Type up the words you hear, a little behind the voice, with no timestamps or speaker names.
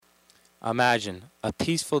Imagine a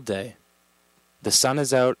peaceful day. The sun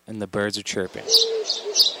is out and the birds are chirping.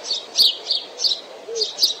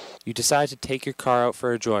 You decide to take your car out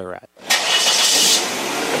for a joyride.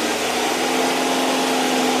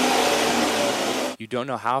 You don't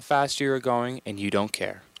know how fast you are going and you don't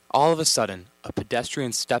care. All of a sudden, a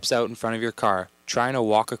pedestrian steps out in front of your car trying to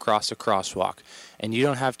walk across a crosswalk, and you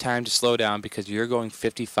don't have time to slow down because you're going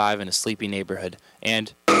 55 in a sleepy neighborhood,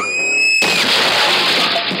 and...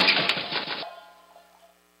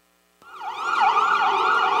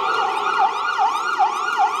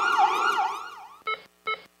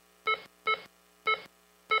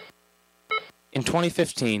 In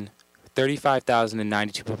 2015,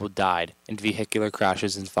 35,092 people died in vehicular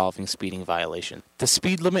crashes involving speeding violation. The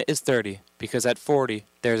speed limit is 30 because at 40,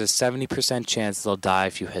 there's a 70% chance they'll die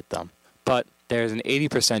if you hit them. But there's an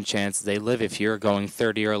 80% chance they live if you're going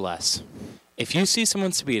 30 or less. If you see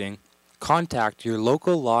someone speeding, contact your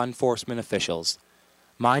local law enforcement officials.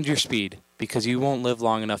 Mind your speed because you won't live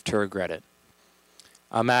long enough to regret it.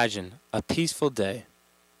 Imagine a peaceful day.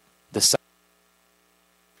 The sun.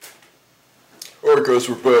 Alright guys,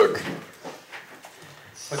 we're back.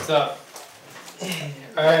 What's up?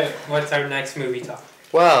 Alright, what's our next movie talk?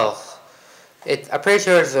 Well, I'm pretty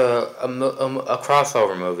sure it's a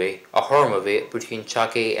crossover movie, a horror movie between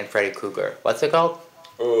Chucky and Freddy Krueger. What's it called?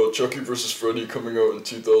 Chucky vs. Freddy, coming out in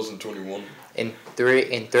 2021. In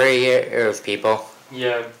 3 years, people.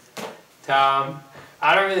 Yeah.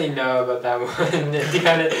 I don't really know about that one. It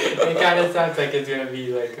kind of sounds like it's gonna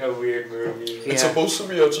be like a weird movie. Yeah. It's supposed to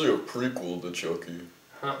be actually a prequel to Chucky.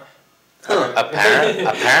 Huh. A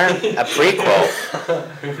prequel.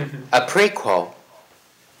 A prequel.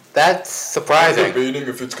 That's surprising. I'm debating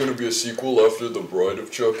if it's gonna be a sequel after The Bride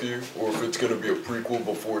of Chucky, or if it's gonna be a prequel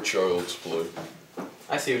before Child's Play.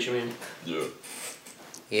 I see what you mean. Yeah.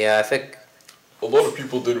 Yeah, I think... A lot of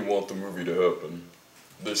people didn't want the movie to happen.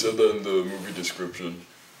 They said that in the movie description.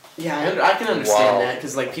 Yeah, I can understand that,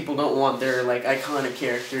 because like people don't want their like iconic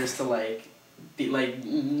characters to like be like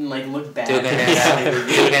look bad.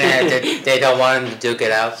 They don't want them to duke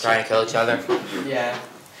it out, trying to kill each other. Yeah,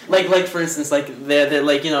 like for instance, like they're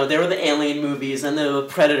like, you know, there were the Alien movies and the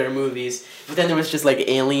Predator movies, but then there was just like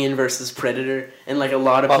Alien versus Predator, and like a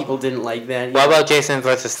lot of people didn't like that. What about Jason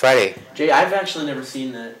versus Freddy? I've actually never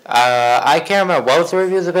seen that. I can't remember. What was the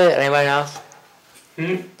reviews of it? Anybody else?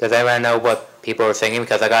 Does anyone know what people were thinking?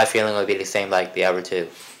 Because I got a feeling it would be the same like the other two.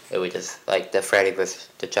 It would just like the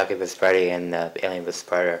Chucky vs. Freddy and the Alien vs.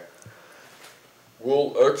 Predator.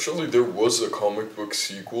 Well, actually, there was a comic book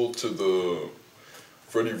sequel to the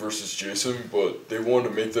Freddy vs. Jason, but they wanted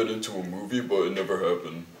to make that into a movie, but it never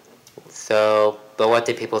happened. So, but what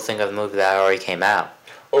did people think of the movie that already came out?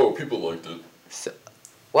 Oh, people liked it. So,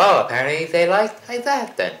 well, apparently they liked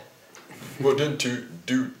that then. Well, it didn't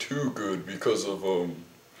do too good because of,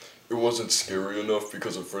 it wasn't scary enough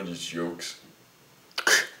because of Freddy's jokes.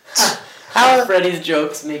 How Freddy's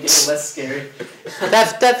jokes make it less scary.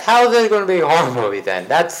 That's how is it going to be a horror movie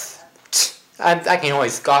then? I can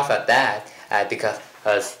always scoff at that because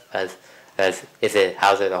how's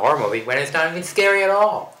it a horror movie when it's not even scary at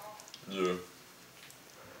all? Yeah.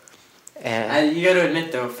 And you got to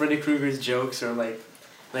admit though, Freddy Krueger's jokes are like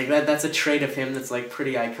that's a trait of him that's like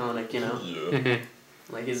pretty iconic, you know? Yeah.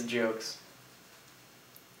 Like his jokes.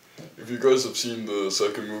 If you guys have seen the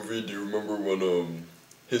second movie, do you remember when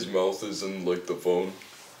his mouth is in like the phone?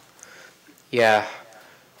 Yeah.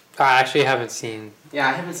 I actually haven't seen. Yeah,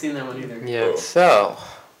 I haven't seen that one either. Yeah. Oh. So.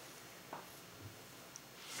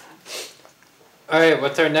 Alright,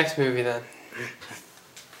 what's our next movie then?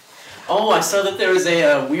 Oh, I saw that there was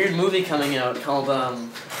a weird movie coming out called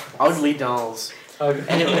Ugly Dolls. Okay.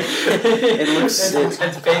 And it looks...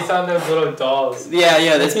 It's based on those little dolls.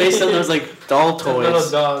 Yeah, that's based on those like doll toys.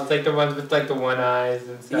 Those little dolls, like the ones with like the one eyes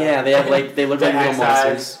and stuff. Yeah, they have like they look like real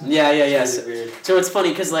monsters. Yeah. It's really weird. So it's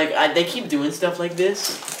funny because like they keep doing stuff like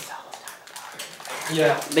this.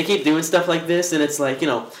 Yeah. They keep doing stuff like this, and it's like, you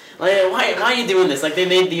know, like why are you doing this? Like they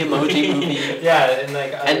made the Emoji movie. Yeah, and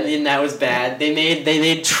like and that was bad. They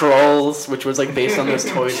made Trolls, which was like based on those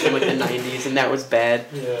toys from like the 90s, and that was bad.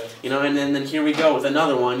 Yeah. You know, and then here we go with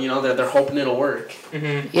another one. You know, they're hoping it'll work.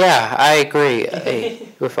 Mm-hmm. Yeah, I agree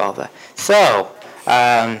with all that. So,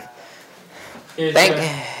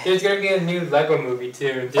 there's gonna be a new Lego movie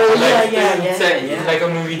too. Yeah.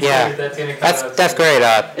 Lego movie too. Yeah. That's gonna come out. That's great.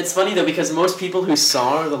 It's funny though because most people who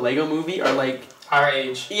saw the Lego movie are like our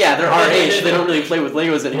age. Yeah, they're our age. They don't really play with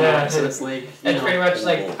Legos anymore. Yeah. So it's like It's pretty much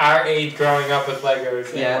like our age growing up with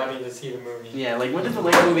Legos Yeah. and wanting to see the movie. Yeah, like when did the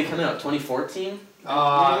Lego movie come out? 2014?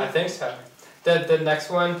 I think so. The next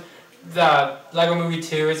one the Lego Movie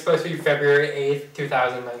 2 is supposed to be February 8th,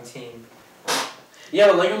 2019. Yeah,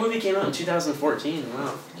 the Lego Movie came out in 2014.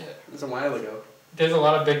 Wow. Yeah. It was a while ago. There's a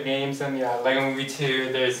lot of big names in the Lego Movie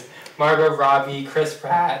 2. There's Margot Robbie, Chris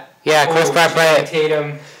Pratt. Yeah, Chris Pratt Channing plays.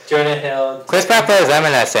 Tatum, Jonah Hill. Chris Pratt plays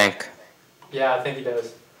Emmett, I think. Yeah, I think he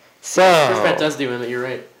does. So. Chris Pratt does do Emmett, you're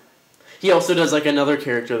right. He also does like another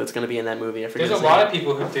character that's going to be in that movie. I forget There's his a lot name. of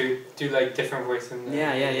people who do like different voices in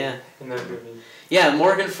in those movies. Yeah,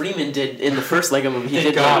 Morgan Freeman did in the first Lego movie. He Did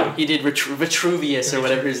did God. he did Vitruvius or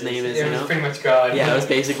whatever his name is. It You was know. pretty much God. Yeah, it was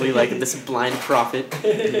basically like this blind prophet.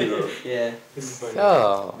 Yeah. Yeah. This is funny.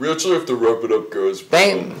 So. We actually have to wrap it up, guys.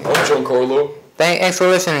 Thank- I'm Giancarlo. Thanks for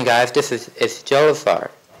listening, guys. It's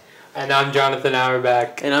Josar. And I'm Jonathan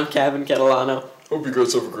Auerbach. And I'm Kevin Catalano. Hope you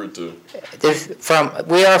guys have a great day.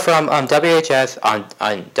 We are from WHS on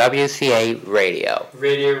WCA Radio.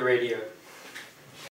 Radio.